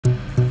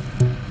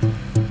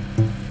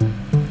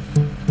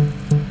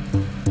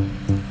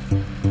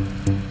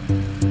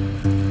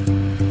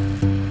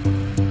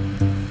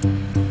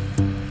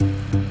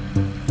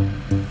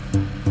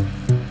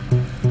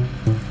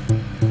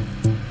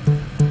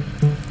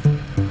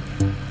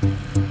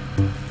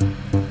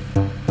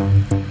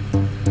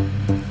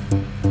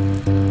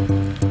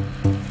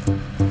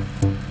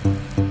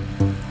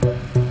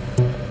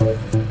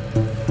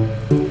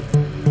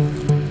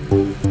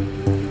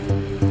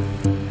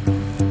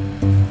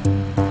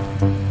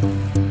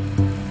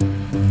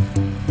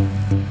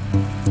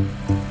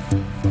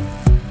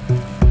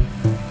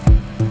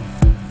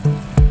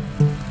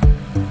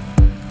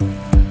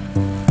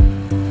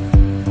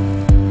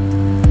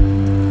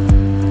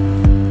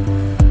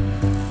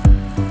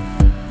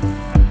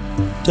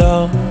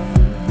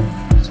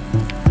Dawns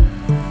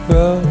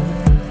roll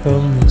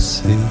from the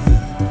sea.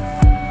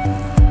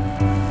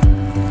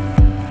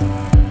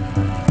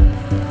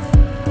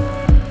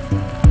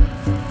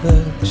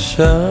 Like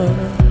shine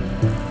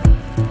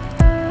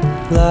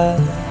light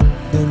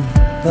in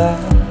the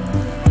cloud.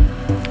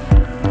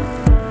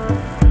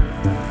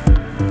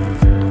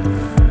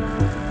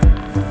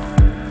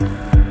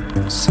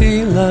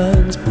 Sea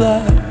lines,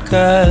 black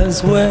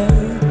eyes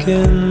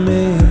waking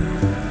me.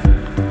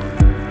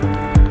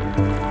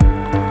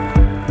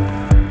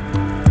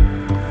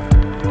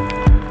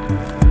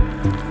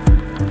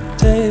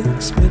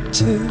 Takes me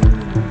to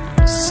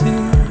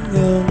see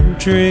your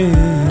dream.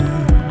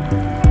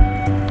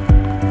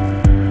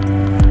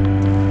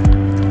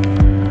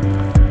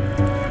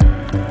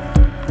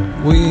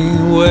 We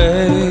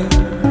wait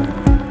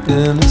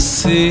in a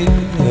sea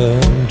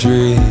of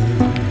dreams.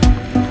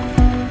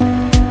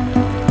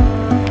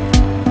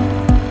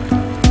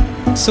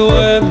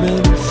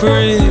 Swimming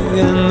free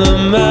in the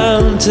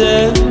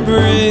mountain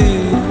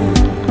breeze.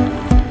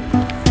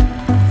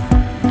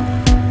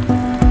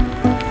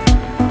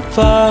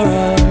 Far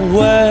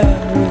away,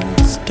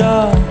 it's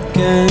dark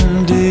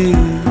and deep.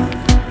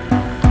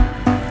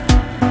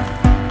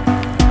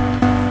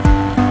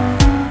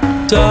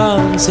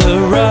 Dawn's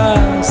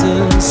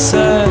horizon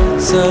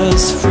sets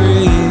us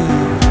free.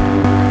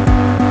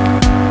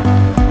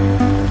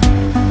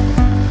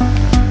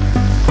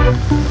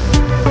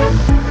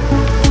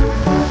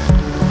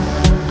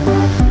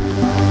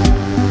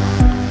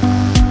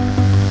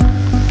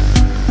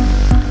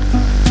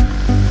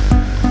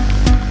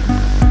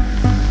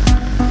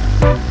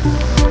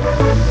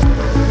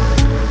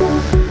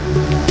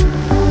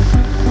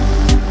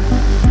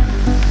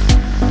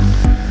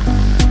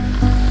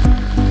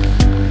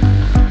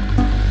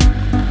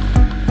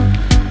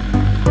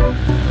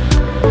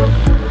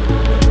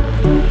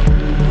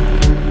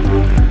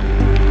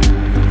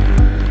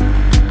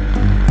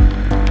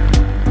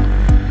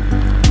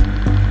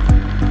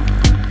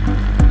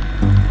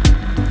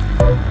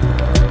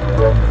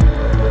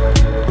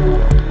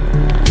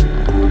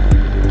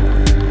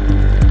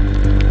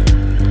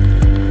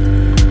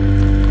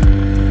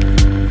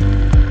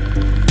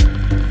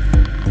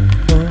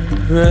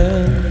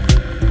 Red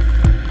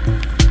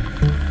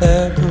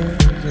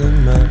echoes in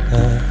my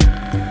eye.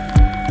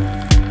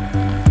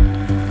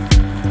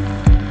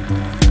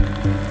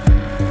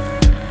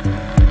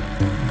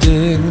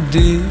 Dig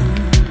deep,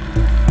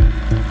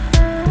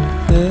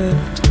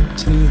 lift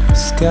to the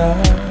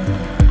sky.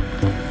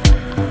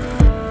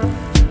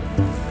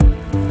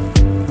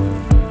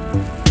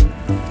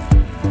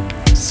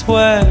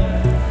 Swear,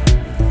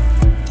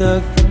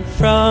 dug them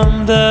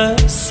from the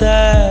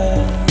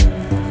sand.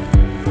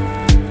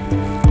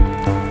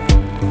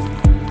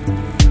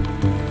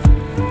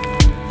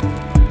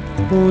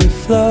 We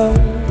float,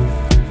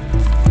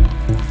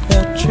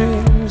 our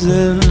dreams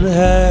in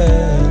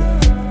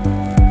hand.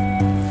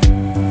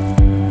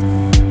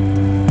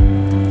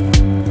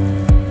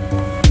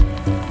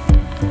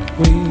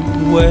 We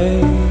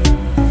wait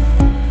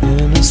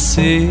in a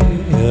sea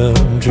of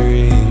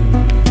dreams.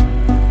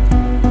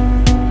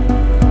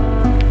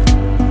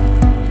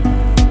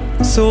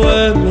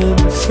 Swimming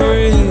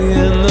free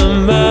in the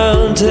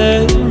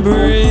mountain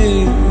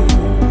breeze.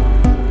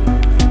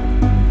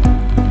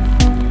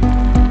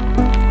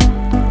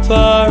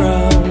 Far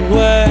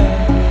away,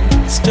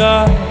 it's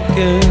dark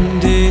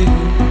and deep.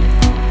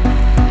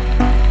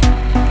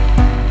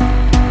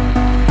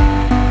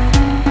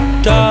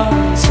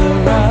 Dawn's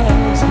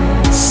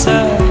horizon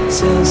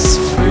sets us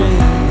free.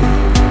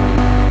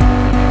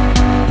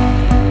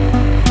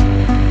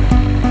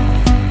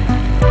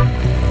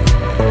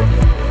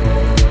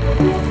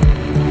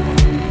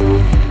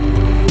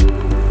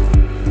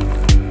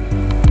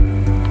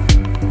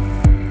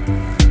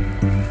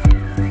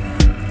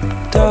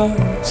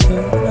 Dawn's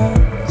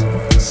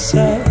horizon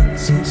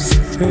sets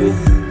us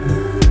free.